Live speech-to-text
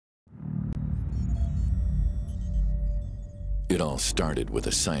It all started with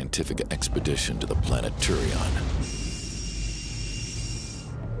a scientific expedition to the planet Turion,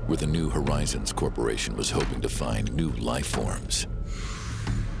 where the New Horizons Corporation was hoping to find new life forms.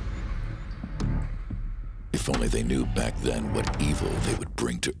 If only they knew back then what evil they would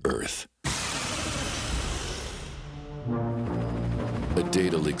bring to Earth. A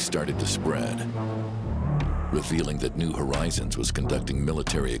data leak started to spread, revealing that New Horizons was conducting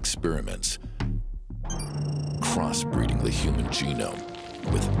military experiments, crossbreeding the human genome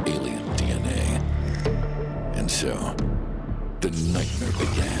with alien DNA. And so, the nightmare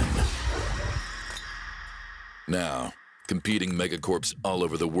began. Now, competing megacorps all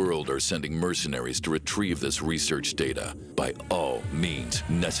over the world are sending mercenaries to retrieve this research data by all means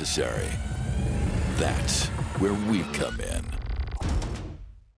necessary. That's where we come in.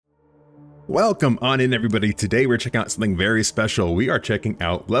 Welcome on in, everybody. Today we're checking out something very special. We are checking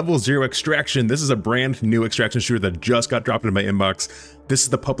out Level 0 Extraction. This is a brand new extraction shooter that just got dropped into my inbox. This is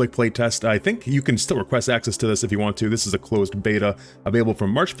the public playtest. I think you can still request access to this if you want to. This is a closed beta available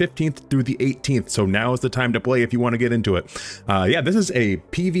from March 15th through the 18th. So now is the time to play if you want to get into it. Yeah, this is a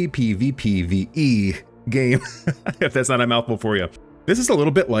PvPvPvE game, if that's not a mouthful for you. This is a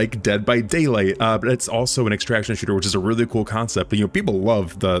little bit like Dead by Daylight, but it's also an extraction shooter, which is a really cool concept. You know, people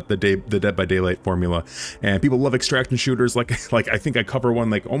love the Dead by Daylight formula, and people love extraction shooters. Like I think I cover one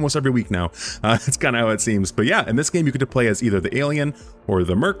like almost every week now. It's kind of how it seems. But yeah, in this game you get to play as either the alien or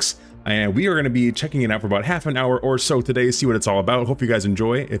the mercs, and we are going to be checking it out for about half an hour or so today, see what it's all about. Hope you guys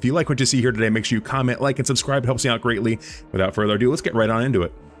enjoy. If you like what you see here today, make sure you comment, like, and subscribe. It helps me out greatly. Without further ado, let's get right on into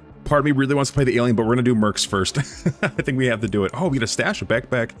it. Part of me really wants to play the alien, but we're gonna do mercs first. I think we have to do it. Oh, we get a stash, a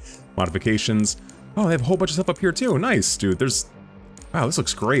backpack, modifications. Oh, they have a whole bunch of stuff up here too. Nice, dude. Wow, this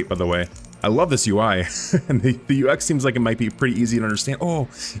looks great, by the way. I love this UI. And the UX seems like it might be pretty easy to understand. Oh,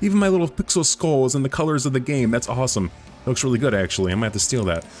 even my little pixel skull is in the colors of the game. That's awesome. It looks really good, actually. I might have to steal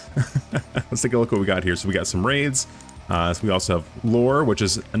that. Let's take a look what we got here. So we got some raids. So we also have lore, which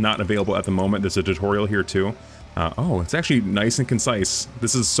is not available at the moment. There's a tutorial here too. Oh, it's actually nice and concise.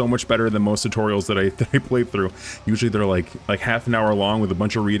 This is so much better than most tutorials that I played through. Usually they're like half an hour long with a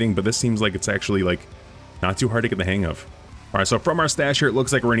bunch of reading, but this seems like it's actually like not too hard to get the hang of. All right, so from our stash here, it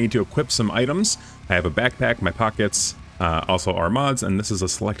looks like we're gonna need to equip some items. I have a backpack, my pockets, also our mods, and this is a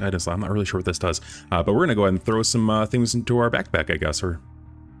select item, so I'm not really sure what this does. But we're gonna go ahead and throw some things into our backpack, I guess, or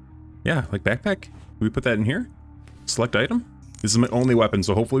yeah, like backpack. Can we put that in here? Select item. This is my only weapon,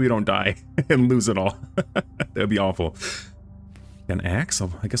 so hopefully we don't die and lose it all. That'd be awful. An axe?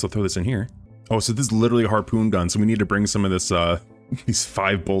 I guess I'll throw this in here. Oh, so this is literally a harpoon gun, so we need to bring some of this, these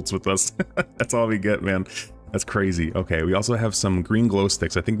 5 bolts with us. That's all we get, man. That's crazy. Okay, we also have some green glow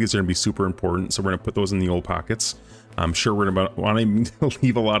sticks. I think these are gonna be super important, so we're gonna put those in the old pockets. I'm sure we're gonna want to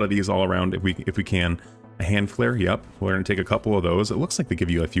leave a lot of these all around if we can. A hand flare, yep. We're gonna take a couple of those. It looks like they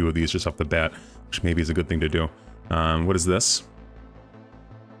give you a few of these just off the bat, which maybe is a good thing to do. What is this?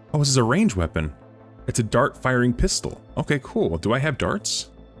 Oh, this is a range weapon. It's a dart firing pistol. Okay, cool. Do I have darts?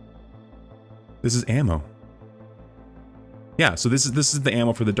 This is ammo. Yeah, so this is the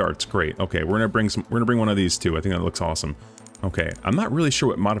ammo for the darts. Great. Okay, we're gonna bring one of these too. I think that looks awesome. Okay, I'm not really sure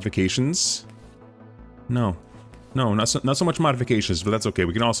what modifications. No, not so much modifications, but that's okay.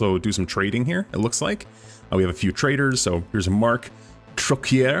 We can also do some trading here. It looks like we have a few traders. So here's Mark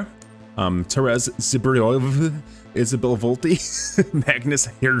Troquier, Therese Zibriov, Isabel Volti, Magnus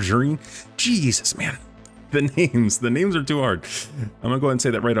Hergerin. Jesus, man. The names are too hard. I'm gonna go ahead and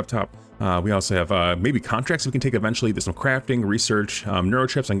say that right up top. We also have maybe contracts we can take eventually. There's some crafting, research,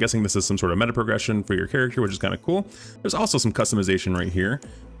 neurochips. I'm guessing this is some sort of meta progression for your character, which is kind of cool. There's also some customization right here.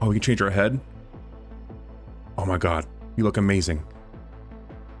 Oh, we can change our head. Oh my god, you look amazing.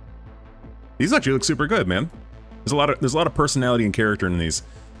 These actually look super good, man. There's a lot of personality and character in these.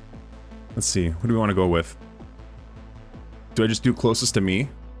 Let's see, what do we want to go with? Do I just do closest to me? I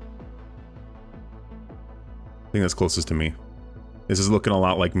think that's closest to me. This is looking a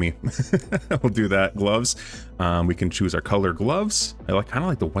lot like me. We'll do that. Gloves. We can choose our color gloves. I kind of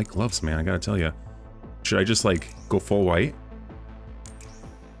like the white gloves, man. I gotta tell you. Should I just like go full white?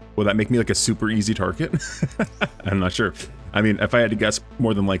 Will that make me like a super easy target? I'm not sure. I mean, if I had to guess,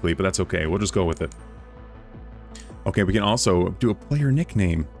 more than likely, but that's okay. We'll just go with it. Okay, we can also do a player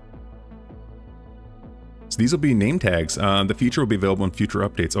nickname. So these will be name tags. The feature will be available in future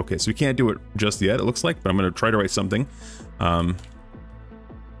updates. Okay, so we can't do it just yet, it looks like, but I'm going to try to write something.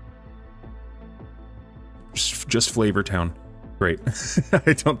 Just Flavor Town. Great.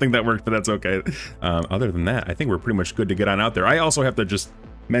 I don't think that worked, but that's okay. Other than that, I think we're pretty much good to get on out there. I also have to just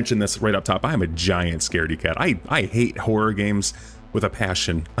mention this right up top. I'm a giant scaredy cat. I hate horror games. with a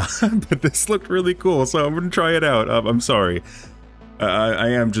passion. But this looked really cool, so I'm gonna try it out. I'm sorry. I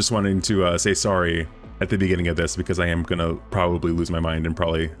am just wanting to say sorry at the beginning of this because I am gonna probably lose my mind and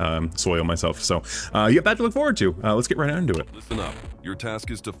probably soil myself. So you have that to look forward to. Let's get right into it. Listen up. Your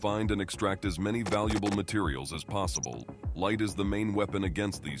task is to find and extract as many valuable materials as possible. Light is the main weapon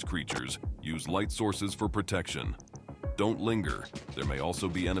against these creatures. Use light sources for protection. Don't linger. There may also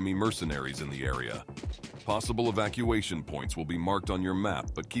be enemy mercenaries in the area. Possible evacuation points will be marked on your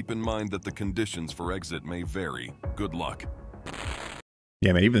map, but keep in mind that the conditions for exit may vary. Good luck.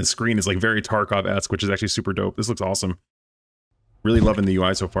 Yeah, man, even the screen is like very Tarkov-esque, which is actually super dope. This looks awesome. Really loving the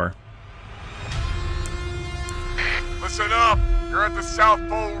UI so far. Listen up! You're at the South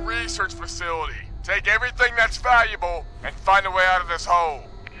Pole Research Facility. Take everything that's valuable and find a way out of this hole.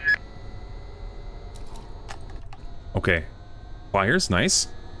 Okay. Pliers, nice.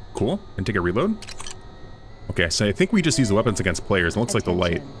 Cool. And take a reload. Okay, so I think we just use the weapons against players. It looks like the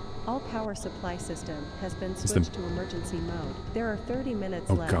light. All power supply system has been switched to emergency mode. There are 30 minutes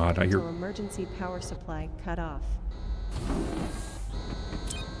left until emergency power supply cut off.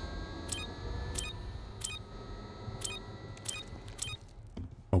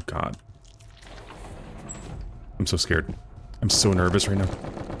 Oh god. I'm so scared. I'm so nervous right now.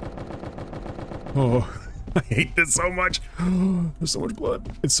 Oh, I hate this so much. There's so much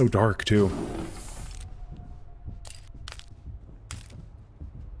blood. It's so dark too.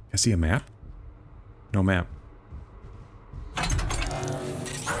 I see a map? No map.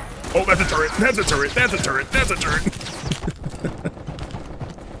 Oh, that's a turret! That's a turret! That's a turret! That's a turret!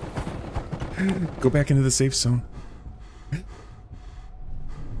 Go back into the safe zone.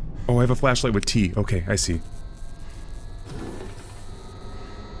 Oh, I have a flashlight with T. Okay, I see.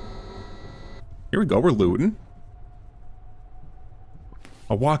 Here we go, we're looting.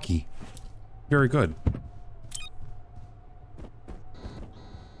 A walkie. Very good.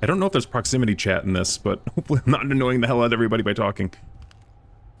 I don't know if there's proximity chat in this, but hopefully I'm not annoying the hell out of everybody by talking.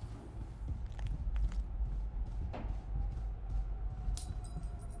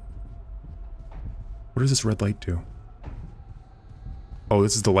 What does this red light do? Oh,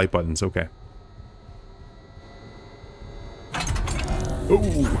 this is the light buttons, okay.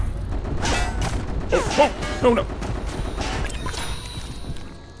 Oh! Oh, no, no!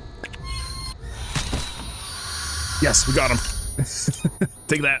 Yes, we got him!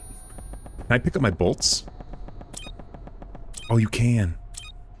 Take that. Can I pick up my bolts? Oh, you can.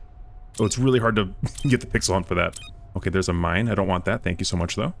 Oh, it's really hard to get the pixel on for that. Okay, there's a mine. I don't want that. Thank you so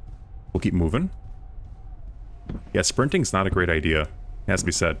much, though. We'll keep moving. Yeah, sprinting's not a great idea. It has to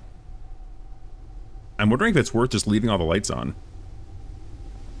be said. I'm wondering if it's worth just leaving all the lights on.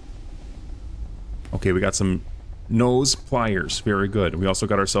 Okay, we got some nose pliers. Very good. We also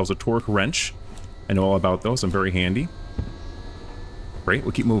got ourselves a torque wrench. I know all about those. I'm very handy. Great,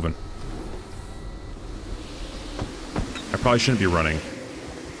 we'll keep moving. I probably shouldn't be running.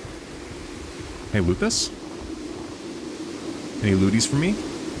 Can I loot this? Any looties for me?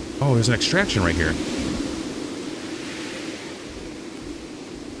 Oh, there's an extraction right here.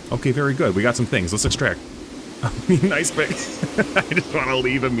 Okay, very good. We got some things. Let's extract. Nice pick. I just want to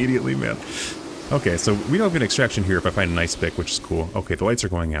leave immediately, man. Okay, so we don't have an extraction here if I find a nice pick, which is cool. Okay, the lights are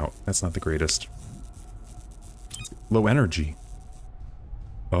going out. That's not the greatest. Low energy.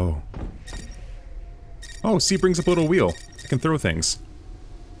 Oh. Oh, C brings up a little wheel. I can throw things.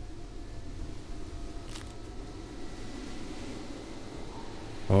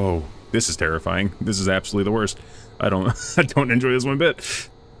 Oh, this is terrifying. This is absolutely the worst. I don't enjoy this one bit.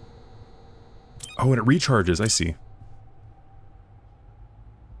 Oh, and it recharges, I see.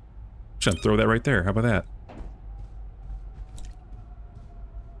 Just gonna throw that right there. How about that?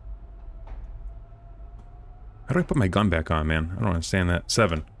 How do I put my gun back on, man? I don't understand that.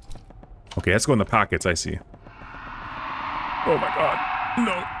 7. Okay, let's go in the pockets, I see. Oh my god.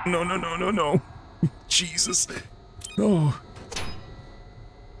 No, no, no, no, no, no. Jesus. Oh.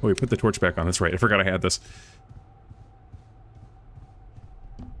 Oh, wait, put the torch back on. That's right. I forgot I had this.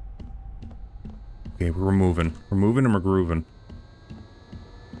 Okay, we're moving. We're moving and we're grooving.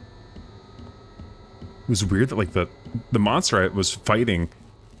 It was weird that, like, the monster I was fighting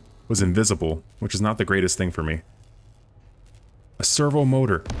was invisible, which is not the greatest thing for me. A servo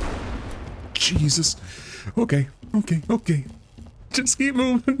motor. Jesus. Okay, okay, okay. Just keep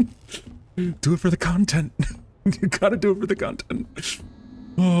moving. Do it for the content. You gotta do it for the content.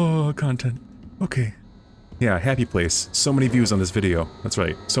 Oh, content. Okay. Yeah, happy place. So many views on this video. That's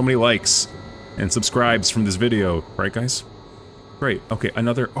right. So many likes and subscribes from this video. Right, guys? Great. Okay,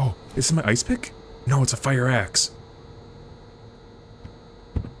 another... Oh, is this my ice pick? No, it's a fire axe.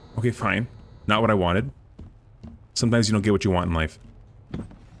 Okay, fine. Not what I wanted. Sometimes you don't get what you want in life.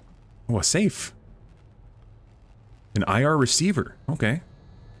 Oh, a safe. An IR receiver. Okay.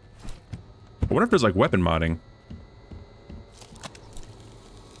 I wonder if there's like weapon modding.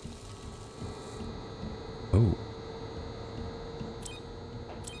 Oh.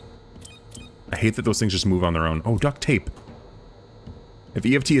 I hate that those things just move on their own. Oh, duct tape. If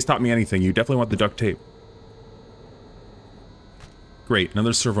EFT has taught me anything, you definitely want the duct tape. Great,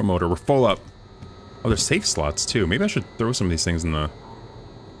 another servo motor. We're full up. Oh, there's safe slots too. Maybe I should throw some of these things in the...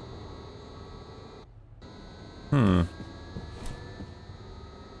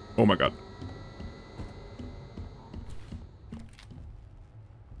 Oh my god.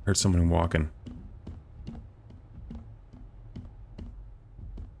 Heard someone walking.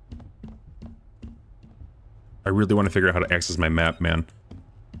 I really want to figure out how to access my map, man.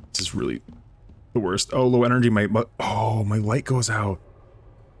 This is really the worst. Oh, low energy, my light goes out.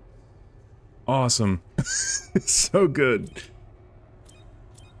 Awesome. It's so good.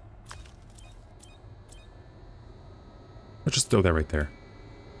 Let's just throw that right there.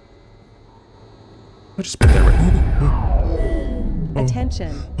 Let's just put that right there.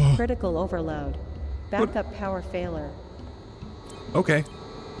 Attention, critical overload. Backup power failure. Okay.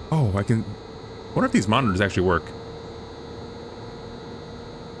 Oh, I can... I wonder if these monitors actually work.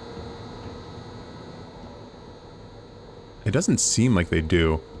 It doesn't seem like they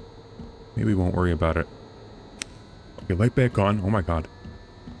do. Maybe we won't worry about it. Okay, light back on. Oh my god.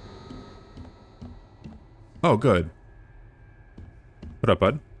 Oh, good. What up,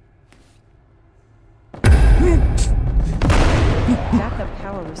 bud? Backup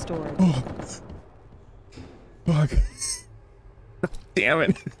power restored. Oh. Fuck. Damn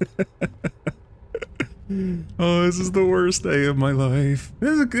it. Oh, this is the worst day of my life.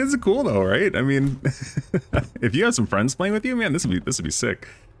 This is cool though, right? I mean, if you have some friends playing with you, man, this would be sick.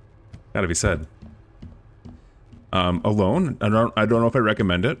 Gotta be said. Alone, I don't know if I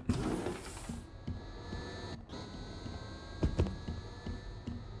recommend it.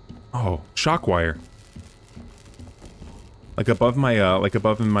 Oh, shock wire. Like above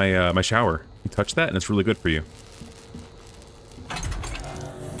my my shower. You touch that and it's really good for you.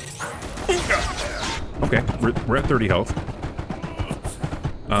 Okay, we're at 30 health.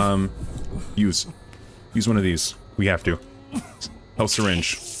 Use one of these. We have to. Health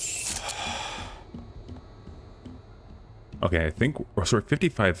syringe. Okay, I think we're sort of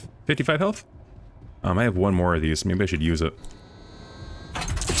 55 health. I have one more of these. Maybe I should use it.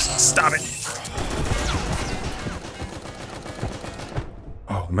 Stop it!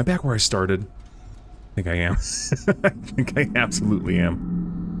 Oh, am I back where I started? I think I am. I think I absolutely am.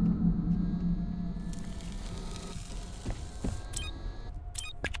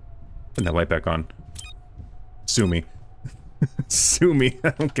 Put that light back on. Sue me. Sue me.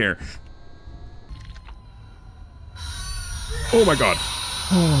 I don't care. Oh my god.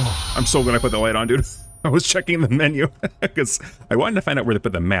 Oh, I'm so glad I put the light on, dude. I was checking the menu because I wanted to find out where to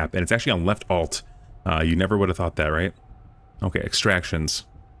put the map, and it's actually on left alt. You never would have thought that, right? Okay, extractions.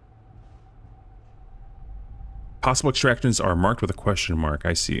 Possible extractions are marked with a question mark.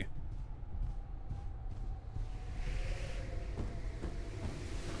 I see.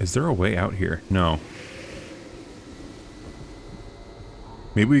 Is there a way out here? No.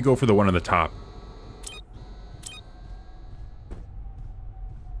 Maybe we go for the one on the top.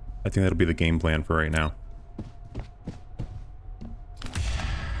 I think that'll be the game plan for right now.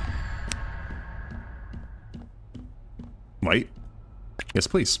 Light? Yes,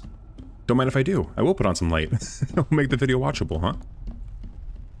 please. Don't mind if I do. I will put on some light. It'll make the video watchable, huh?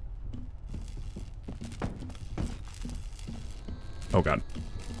 Oh god.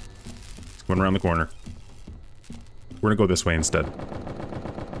 It's going around the corner. We're gonna go this way instead.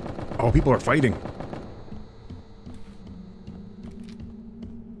 Oh, people are fighting.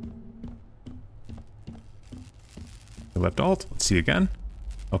 Left alt. Let's see again.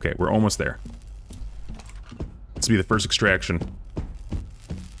 Okay, we're almost there. This will be the first extraction.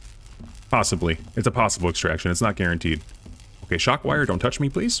 Possibly. It's a possible extraction. It's not guaranteed. Okay, shock wire. Don't touch me,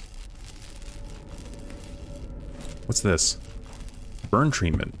 please. What's this? Burn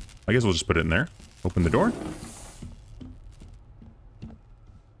treatment. I guess we'll just put it in there. Open the door.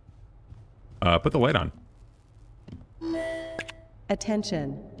 Put the light on.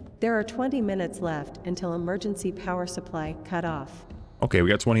 Attention. There are 20 minutes left until emergency power supply cut off. Okay, we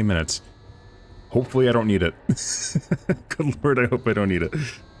got 20 minutes. Hopefully I don't need it. Good lord, I hope I don't need it.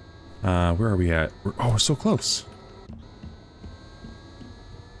 Where are we at? We're so close.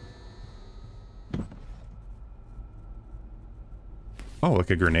 Oh,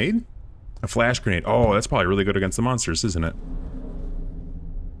 like a grenade? A flash grenade. Oh, that's probably really good against the monsters, isn't it?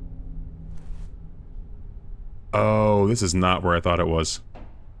 this is not where I thought it was.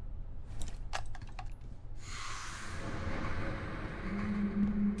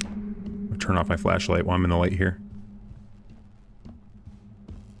 I'll turn off my flashlight while I'm in the light here. I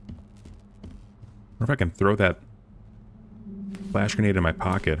wonder if I can throw that flash grenade in my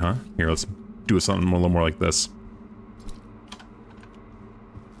pocket, huh? Here, let's do something a little more like this.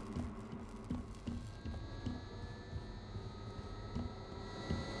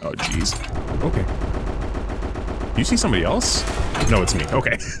 Oh, jeez. Okay. Do you see somebody else? No, it's me.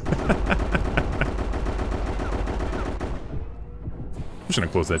 Okay. I'm just gonna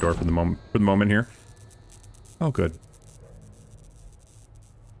close that door for the moment here. Oh, good.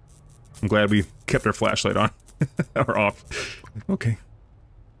 I'm glad we kept our flashlight on. Or off. Okay.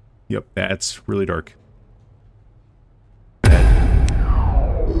 Yep, that's really dark.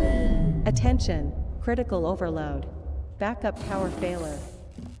 Attention. Critical overload. Backup power failure.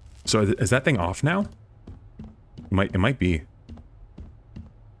 So is that thing off now? It might be.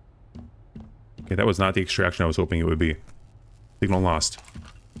 Okay, that was not the extraction I was hoping it would be. Signal lost.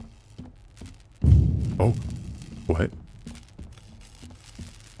 Oh, what?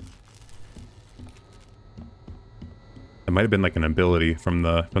 It might have been like an ability from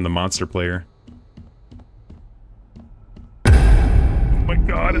the monster player. Oh my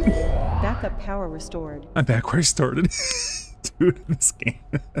god. Backup power restored. I'm back where I started. Dude, this game.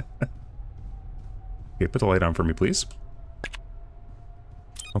 Okay, put the light on for me, please.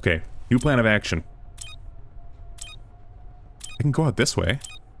 Okay, new plan of action. I can go out this way.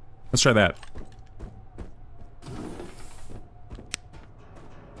 Let's try that.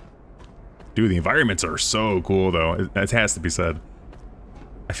 Dude, the environments are so cool, though. It has to be said.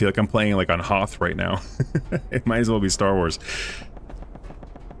 I feel like I'm playing like on Hoth right now. It might as well be Star Wars.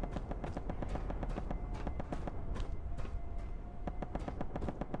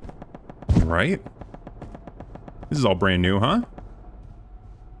 Right? This is all brand new, huh?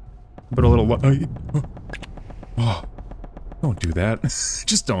 But a little... Oh, don't do that.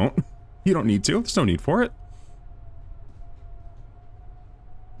 Just don't. You don't need to. There's no need for it.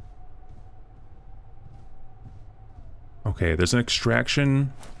 Okay, there's an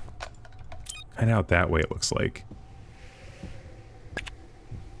extraction. Kind of out that way, it looks like.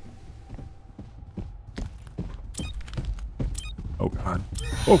 Oh, God.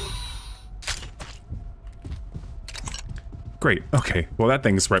 Oh! Great. Okay. Well, that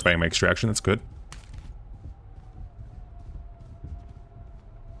thing's right by my extraction. That's good.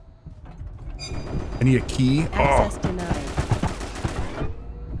 I need a key. Access denied.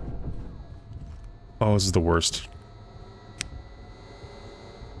 Oh, this is the worst.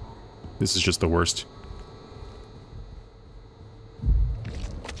 This is just the worst.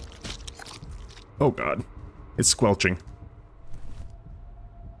 Oh, God. It's squelching.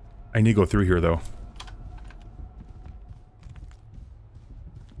 I need to go through here, though.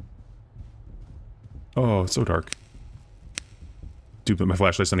 Oh, it's so dark. Dude, but my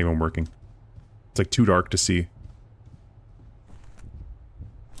flashlight's not even working. It's like too dark to see.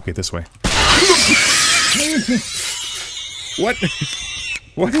 Okay, this way. What?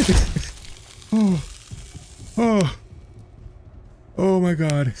 What? Oh. Oh. Oh my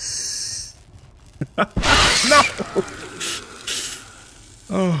god. No!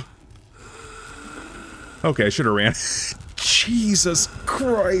 Oh. Okay, I should have ran. Jesus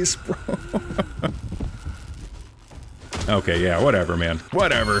Christ, bro. Okay, yeah, whatever, man.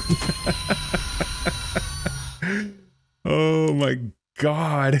 Whatever. Oh my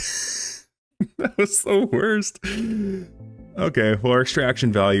god. That was the worst. Okay, well, our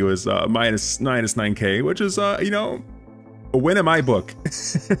extraction value is minus 9K, which is, you know, a win in my book.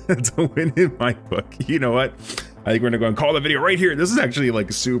 It's a win in my book. You know what? I think we're gonna go and call the video right here. This is actually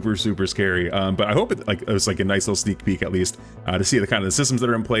like super scary, but I hope it was like a nice little sneak peek at least to see the kind of the systems that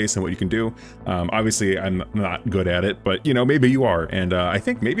are in place and what you can do. Obviously, I'm not good at it, but you know, maybe you are, and I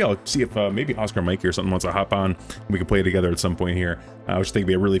think maybe I'll see if maybe Oscar and Mikey or something wants to hop on. And we can play together at some point here, which I think would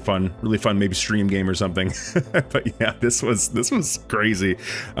be a really fun maybe stream game or something. But yeah, this was crazy.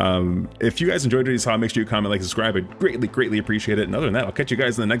 If you guys enjoyed what you saw, make sure you comment, like, subscribe. I'd greatly appreciate it. And other than that, I'll catch you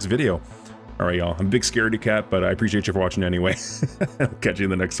guys in the next video. All right, y'all. I'm a big scaredy cat, but I appreciate you for watching anyway. I'll catch you in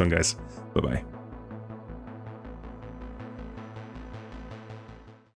the next one, guys. Bye-bye.